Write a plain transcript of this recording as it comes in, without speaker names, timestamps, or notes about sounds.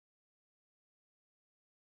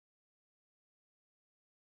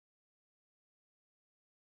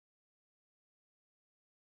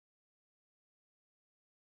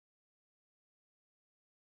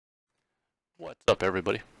What's up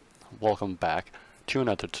everybody? Welcome back to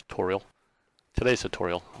another tutorial. Today's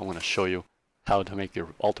tutorial I'm going to show you how to make your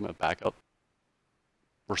ultimate backup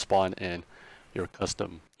respond in your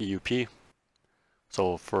custom EUP.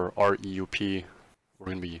 So for our EUP we're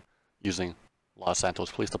going to be using Los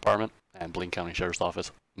Santos Police Department and Blaine County Sheriff's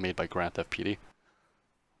Office made by GrandTheftPD.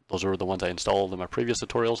 Those are the ones I installed in my previous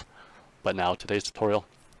tutorials, but now today's tutorial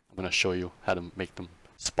I'm going to show you how to make them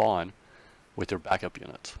spawn with your backup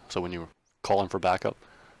units. So when you call in for backup,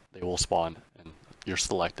 they will spawn in your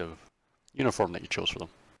selective uniform that you chose for them.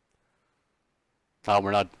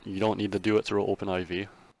 Now you don't need to do it through OpenIV.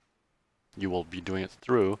 You will be doing it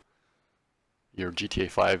through your GTA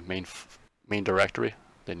 5 main directory,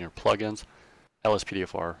 then your plugins,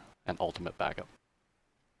 lspdfr, and ultimate backup.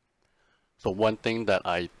 So one thing that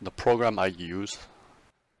the program I use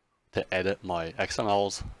to edit my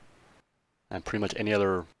XMLs and pretty much any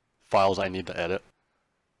other files I need to edit,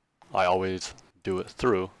 I always do it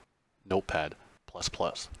through Notepad++.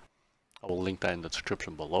 I will link that in the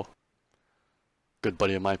description below. Good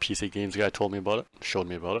buddy of mine, PC Games guy, told me about it, showed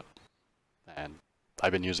me about it, and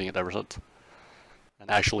I've been using it ever since. And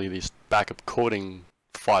actually these backup coding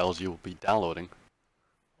files you will be downloading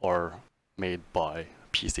are made by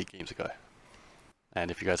PC Games guy. And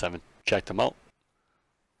if you guys haven't checked him out,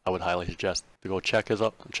 I would highly suggest to go check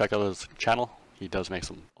out his channel. He does make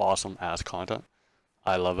some awesome ass content.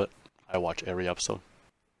 I love it. I watch every episode.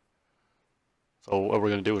 So what we're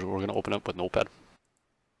going to do is we're going to open up with Notepad.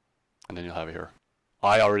 And then you'll have it here.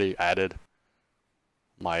 I already added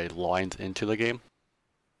my lines into the game.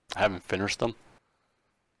 I haven't finished them.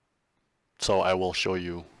 So I will show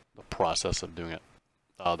you the process of doing it.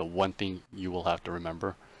 The one thing you will have to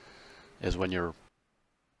remember is when you're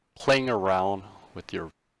playing around with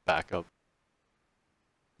your backup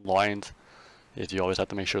lines, is you always have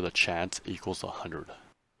to make sure the chance equals 100.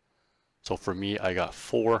 So for me, I got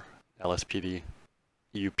 4 LSPD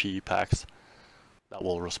EUP packs that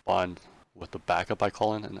will respond with the backup I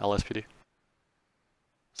call in LSPD.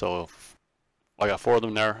 So I got 4 of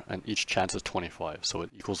them there, and each chance is 25, so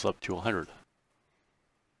it equals up to 100.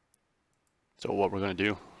 So what we're going to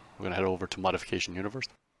do, we're going to head over to Modification Universe.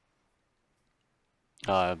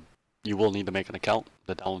 You will need to make an account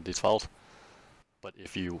to download these files, but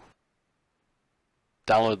if you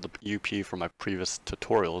download the EUP from my previous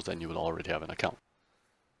tutorials, then you would already have an account.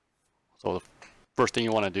 So the first thing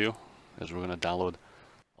you want to do is we're going to download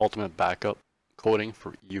Ultimate Backup Coding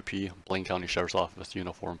for EUP Blaine County Sheriff's Office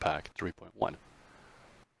Uniform Pack 3.1.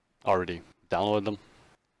 Already downloaded them.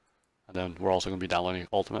 And then we're also going to be downloading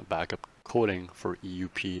Ultimate Backup Coding for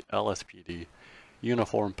EUP LSPD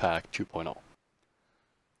Uniform Pack 2.0.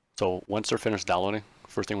 So once they're finished downloading,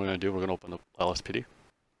 first thing we're going to do, we're going to open the LSPD.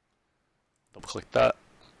 Double click that.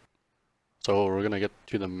 So we're going to get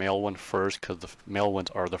to the male one first because the male ones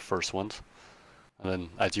are the first ones. And then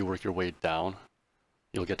as you work your way down,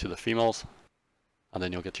 you'll get to the females. And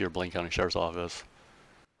then you'll get to your Blaine County Sheriff's Office.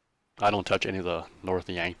 I don't touch any of the North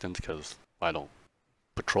Yanktons because I don't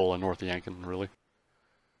patrol in North Yankton really.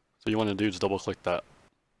 So you want to do is double click that.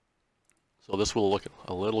 So this will look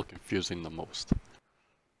a little confusing the most.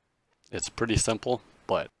 It's pretty simple,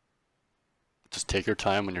 but just take your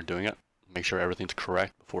time when you're doing it. Make sure everything's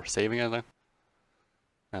correct before saving anything.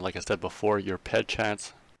 And like I said before, your PED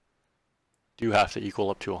chance do have to equal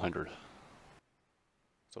up to 100.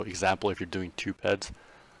 So example, if you're doing 2 PEDs,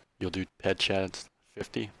 you'll do PED chance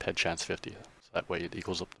 50, PED chance 50. So that way it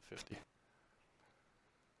equals up to 50.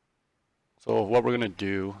 So what we're going to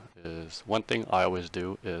do is, one thing I always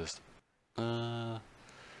do is, I'm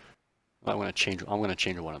going to change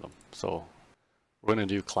one of them. So we're going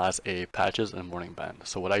to do Class A patches and morning band.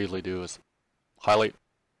 So what I usually do is highlight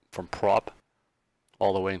from prop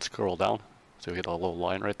all the way and scroll down. So you get a little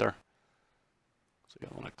line right there. So you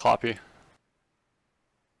want to copy.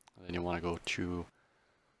 And then you want to go to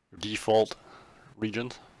your default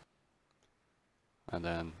regions. And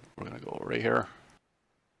then we're going to go right here.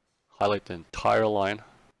 Highlight the entire line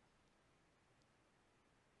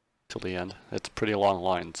till the end. It's a pretty long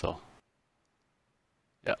line, so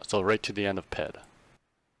yeah, so right to the end of PED.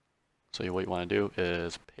 So what you want to do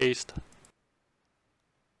is paste.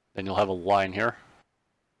 Then you'll have a line here.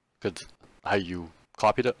 Because how you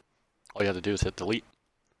copied it, all you have to do is hit delete.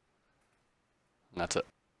 And that's it.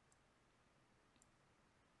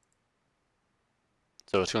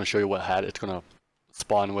 So it's going to show you what hat it's going to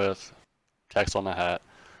spawn with, text on the hat,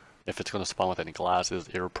 if it's going to spawn with any glasses,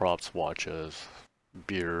 ear props, watches,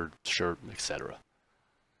 beard, shirt, etc.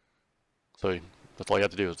 So that's all you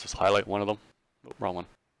have to do is just highlight one of them. Oh, wrong one.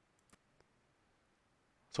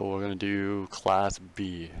 So we're going to do Class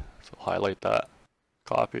B. So highlight that,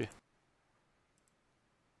 copy,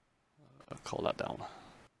 call that down.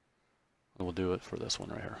 And we'll do it for this one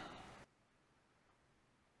right here.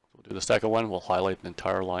 We'll do the second one. We'll highlight the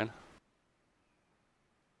entire line.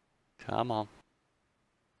 Come on.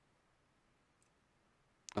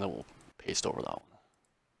 And then we'll paste over that one.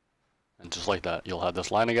 And just like that, you'll have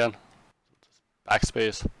this line again.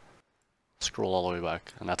 Backspace. Scroll all the way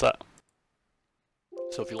back, and that's it.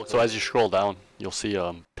 So if you look, so as you scroll down, you'll see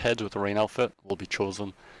PEDs with the rain outfit will be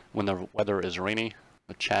chosen when the weather is rainy.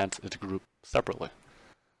 The chance is grouped separately.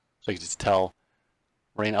 So you can just tell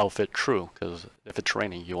rain outfit true, because if it's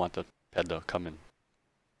raining, you want the PED to come in,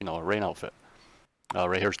 you know, a rain outfit.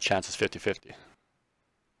 Right here's chance is 50-50.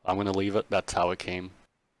 I'm going to leave it. That's how it came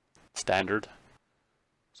standard.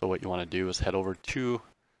 So what you want to do is head over to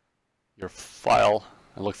your file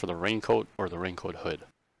and look for the raincoat or the raincoat hood.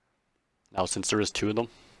 Now since there is two of them,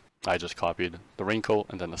 I just copied the raincoat,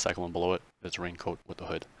 and then the second one below it is raincoat with the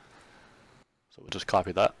hood. So we'll just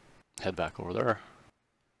copy that, head back over there,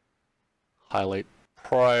 highlight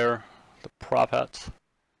prior, the prop hats,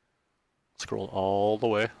 scroll all the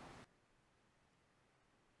way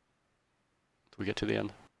till we get to the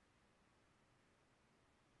end.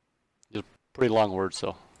 It's a pretty long word, so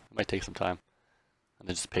it might take some time. And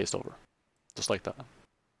then just paste over, just like that.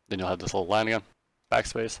 Then you'll have this little line again,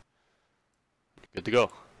 backspace, good to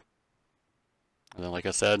go. And then like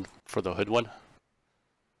I said, for the hood one,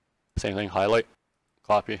 same thing, highlight,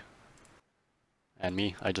 copy, and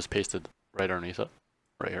me, I just pasted right underneath it,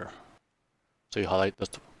 right here. So you highlight this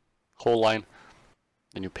whole line,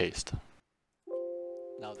 then you paste.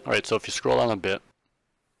 Alright, so if you scroll down a bit,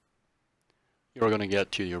 you're going to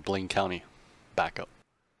get to your Blaine County backup.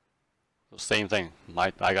 So same thing,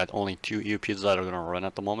 I got only 2 EUPs that are going to run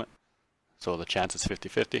at the moment, so the chance is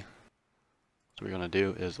 50-50. So what you're going to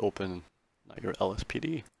do is open not your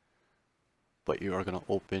LSPD, but you are going to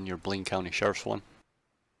open your Blaine County Sheriff's one.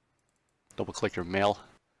 Double click your mail,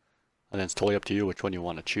 and then it's totally up to you which one you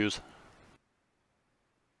want to choose.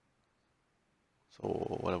 So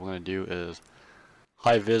what I'm going to do is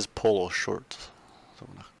high vis polo shorts. So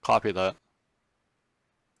I'm going to copy that.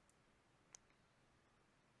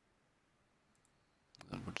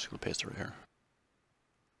 And then we're just going to paste it right here.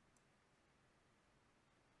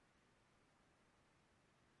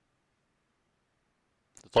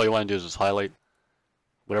 That's all you want to do is just highlight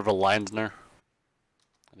whatever line's in there,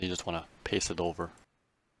 and you just want to paste it over.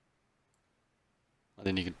 And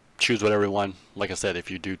then you can choose whatever you want. Like I said, if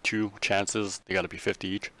you do 2 chances, they got to be 50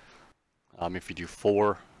 each. If you do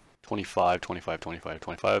 4, 25, 25, 25,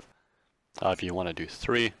 25. If you want to do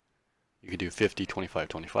 3, you can do 50, 25,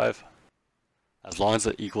 25. As long as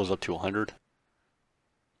it equals up to 100,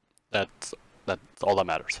 that's all that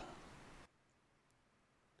matters.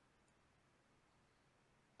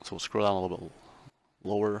 So we'll scroll down a little bit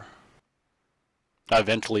lower.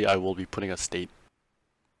 Eventually I will be putting a state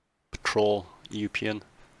patrol EUP in.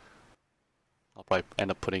 I'll probably end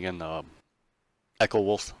up putting in Echo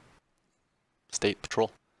Wolf State Patrol.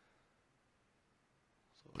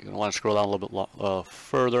 So you're going to want to scroll down a little bit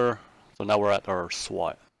further. So now we're at our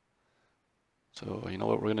SWAT. So you know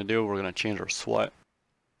what we're going to do? We're going to change our SWAT.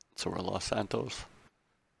 So we're in Los Santos.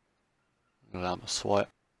 Go down to SWAT.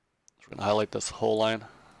 So we're going to highlight this whole line.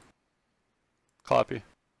 Copy.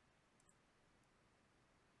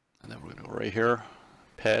 And then we're going to go right here.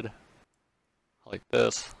 PED. Like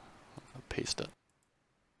this. Paste it.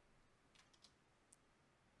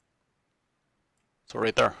 So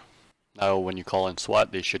right there. Now when you call in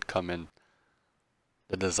SWAT, they should come in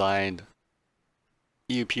the designed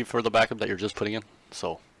EUP for the backup that you're just putting in.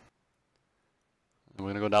 So we're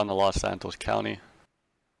going to go down to Los Santos County.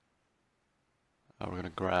 We're going to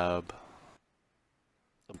grab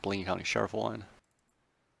the Blaine County Sheriff one.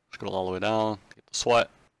 Scroll all the way down, get the SWAT,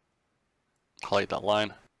 highlight that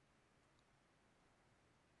line,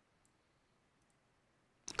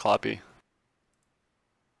 copy,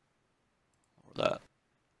 over that.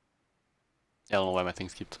 Yeah, I don't know why my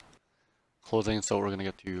things keep closing, so we're going to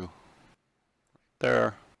get to right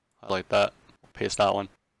there, highlight that, paste that one.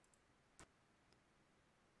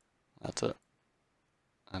 That's it.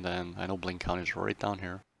 And then I know Blaine County is right down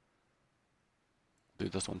here. Do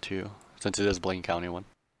this one too, since it is Blaine County one.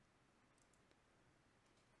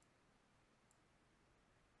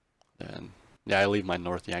 And yeah, I leave my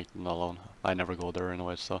North Yankton alone. I never go there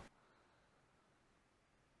anyway, so.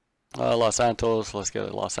 Los Santos, let's get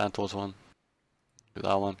a Los Santos one. Do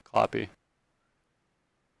that one, copy.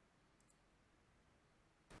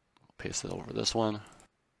 Paste it over this one.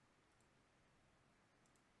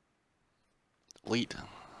 Delete.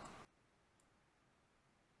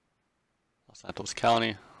 Los Santos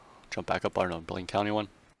County. Jump back up on the Blaine County one.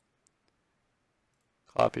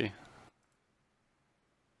 Copy.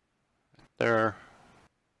 there.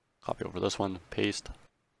 Copy over this one, paste.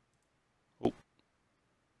 Oh,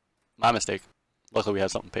 my mistake. Luckily we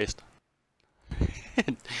had something paste.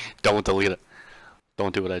 Don't delete it.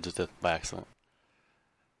 Don't do what I just did by accident.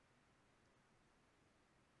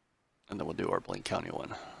 And then we'll do our Blaine County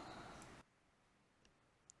one.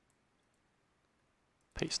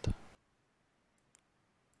 Paste.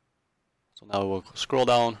 So now we'll scroll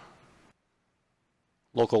down.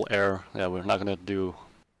 Local error. Yeah, we're not going to do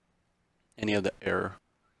any of the error.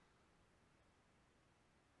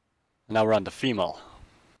 And now we're on the female.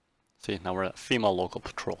 See, now we're at female local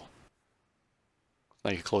patrol. Now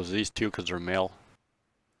you can close these two because they're male.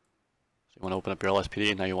 So you want to open up your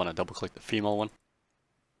LSPD. Now you want to double click the female one.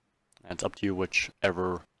 And it's up to you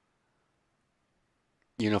whichever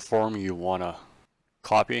uniform you want to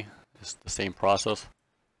copy. It's the same process.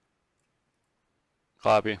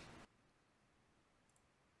 Copy.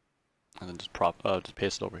 And then just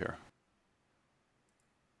paste it over here.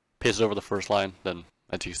 Paste it over the first line. Then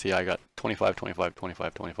as you can see, I got 25, 25,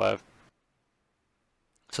 25, 25.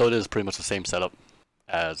 So it is pretty much the same setup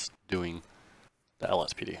as doing the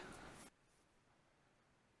LSPD.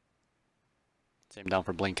 Same down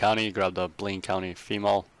for Blaine County. You grab the Blaine County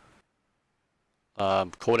female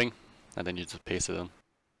coding, and then you just paste it in.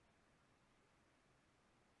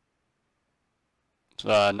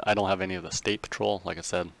 So, I don't have any of the state patrol. Like I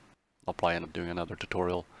said, I'll probably end up doing another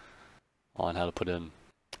tutorial on how to put in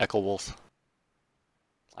Echo Wolves.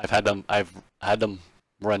 I've had them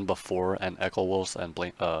run before, and Echo Wolves and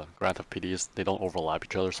GrandTheftPDs, they don't overlap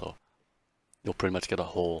each other, so you'll pretty much get a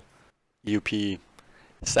whole EUP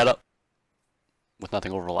setup with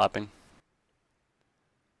nothing overlapping.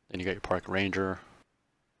 Then you got your Park Ranger.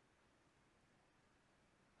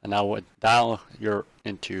 And now you're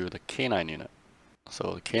into the K9 unit.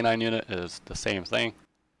 So the K9 unit is the same thing.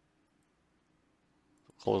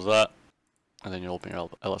 Close that, and then you open your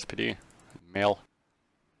LSPD, mail,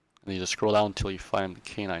 and then you just scroll down until you find the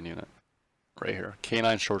K9 unit. Right here,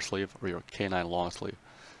 K9 short sleeve or your K9 long sleeve.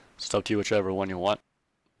 It's up to you whichever one you want,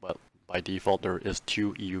 but by default there is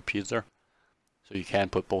 2 EUPs there. So you can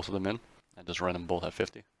put both of them in and just run them both at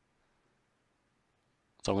 50.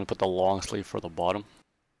 So I'm going to put the long sleeve for the bottom.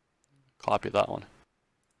 Copy that one.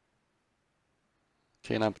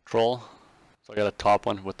 K9 Patrol. So I got a top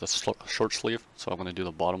one with the short sleeve, so I'm going to do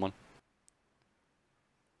the bottom one.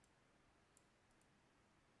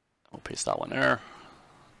 I'll paste that one there.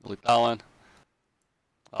 Delete that one.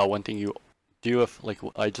 One thing you do, if like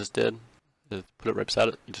what I just did, is put it right beside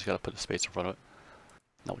it. You just got to put a space in front of it.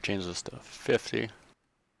 Now we'll change this to 50.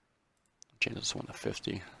 Change this one to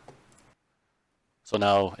 50. So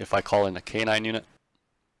now if I call in the K9 unit,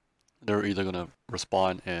 they're either going to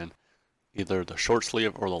respond in either the short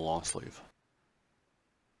sleeve or the long sleeve.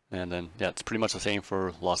 And then, yeah, it's pretty much the same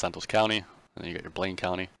for Los Santos County. And then you got your Blaine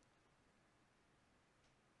County.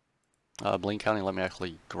 Blaine County, let me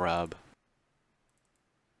actually grab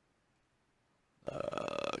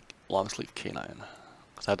long sleeve K9.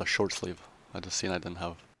 Because I had the short sleeve. I just seen I didn't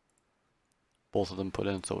have both of them put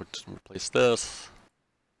in, so we'll just replace this.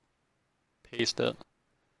 Paste it.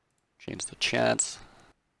 Change the chance.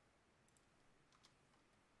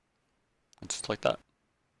 And just like that.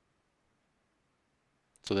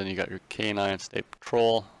 So then you got your K9 State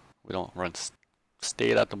Patrol. We don't run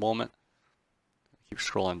state at the moment. Keep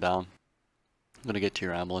scrolling down. I'm going to get to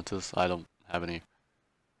your ambulances. I don't have any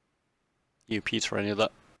EUPs for any of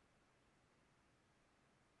that.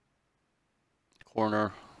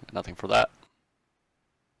 Corner, nothing for that.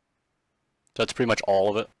 So that's pretty much all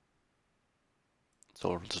of it.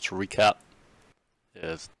 So just to recap,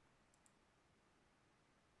 is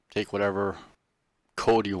take whatever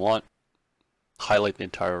code you want, highlight the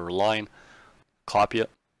entire line, copy it,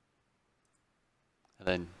 and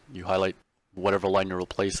then you highlight whatever line you're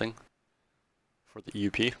replacing for the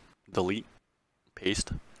EUP, delete,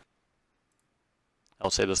 paste. I'll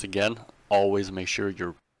say this again, always make sure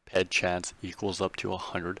your PED chance equals up to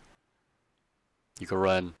 100. You can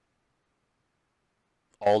run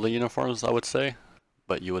all the uniforms, I would say,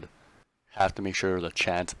 but you would have to make sure the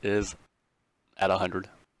chance is at 100.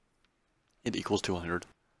 It equals to 100.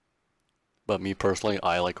 But me personally,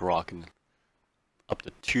 I like rocking up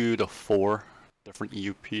to 2 to 4 different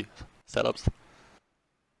EUP setups,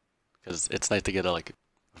 because it's nice to get a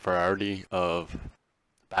variety of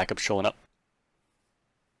backups showing up.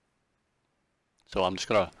 So I'm just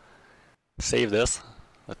gonna save this.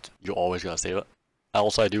 You always gotta save it.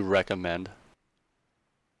 Also, I do recommend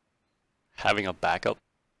having a backup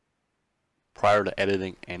prior to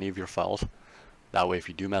editing any of your files. That way, if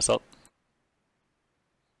you do mess up,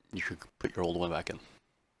 you could put your old one back in.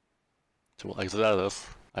 So we'll exit out of this.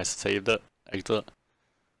 I saved it. exit,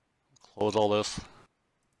 close all this,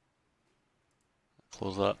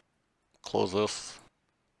 close that, close this,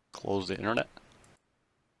 close the internet,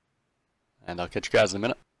 and I'll catch you guys in a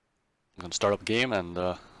minute. I'm going to start up a game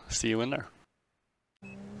and see you in there.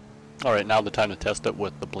 Alright, now the time to test it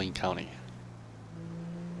with the Blaine County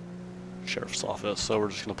Sheriff's Office. So we're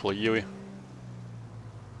just going to pull a UE.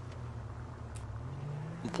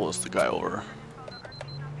 Pull this guy over.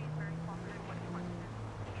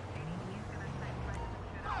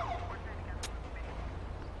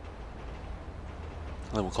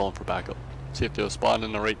 And then we'll call him for backup. See if they'll spawn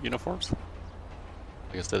in the right uniforms.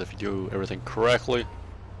 Like I said, if you do everything correctly,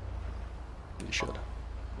 then you should. Come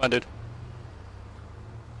on, dude.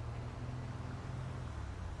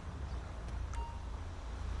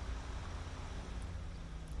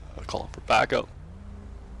 I'll call him for backup.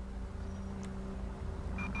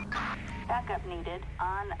 Backup needed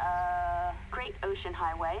on Great Ocean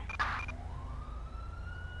Highway.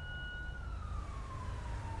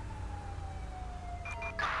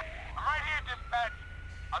 I'm right here, dispatch.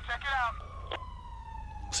 I'll check it out.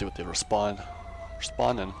 See what they responding.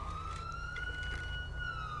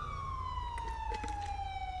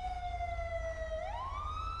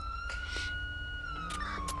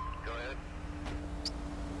 Go ahead.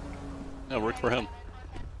 Yeah, work for him.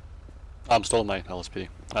 I'm still in my LSPD.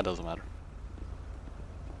 That doesn't matter.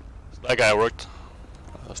 So that guy worked.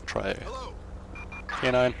 Let's try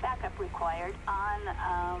K9. Backup required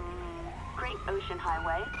on Great Ocean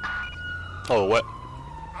Highway. Oh, what?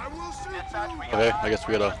 I will shoot you. Okay, I guess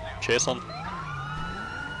we gotta chase him.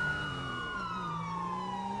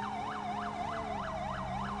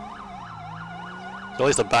 So at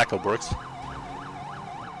least the backup works. Dispatch,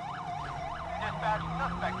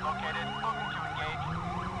 suspect located. Moving to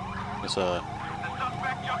engage. It's a The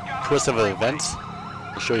suspect just got twist of events.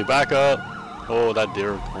 I'll show you backup. Oh, that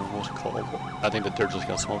deer almost called. I think the deer just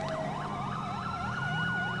got smoked.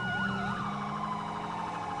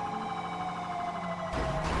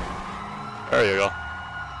 There you go.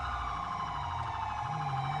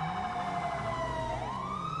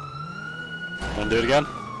 Wanna do it again?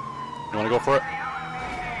 You wanna go for it?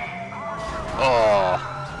 Oh.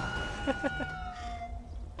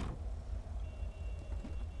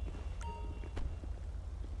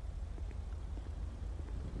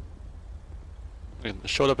 It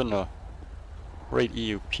showed up in the right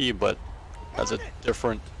EUP, but has a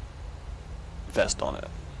different vest on it.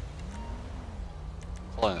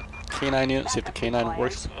 Hold on. K9 unit, see if the K9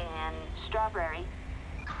 works. And Strawberry.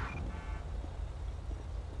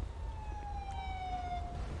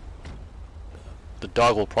 The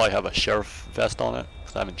dog will probably have a sheriff vest on it,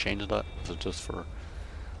 because I haven't changed that. So just for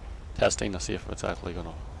testing to see if it's actually going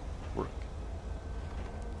to work.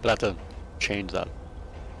 But I have to change that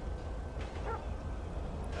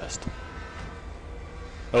vest.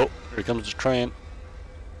 Oh, here comes the train.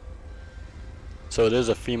 So it is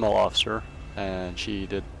a female officer, and she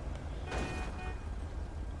did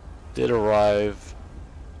arrive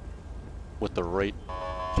with the right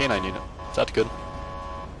K9 unit. So that's good.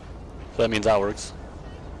 So that means that works.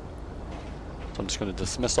 So I'm just going to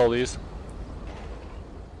dismiss all these.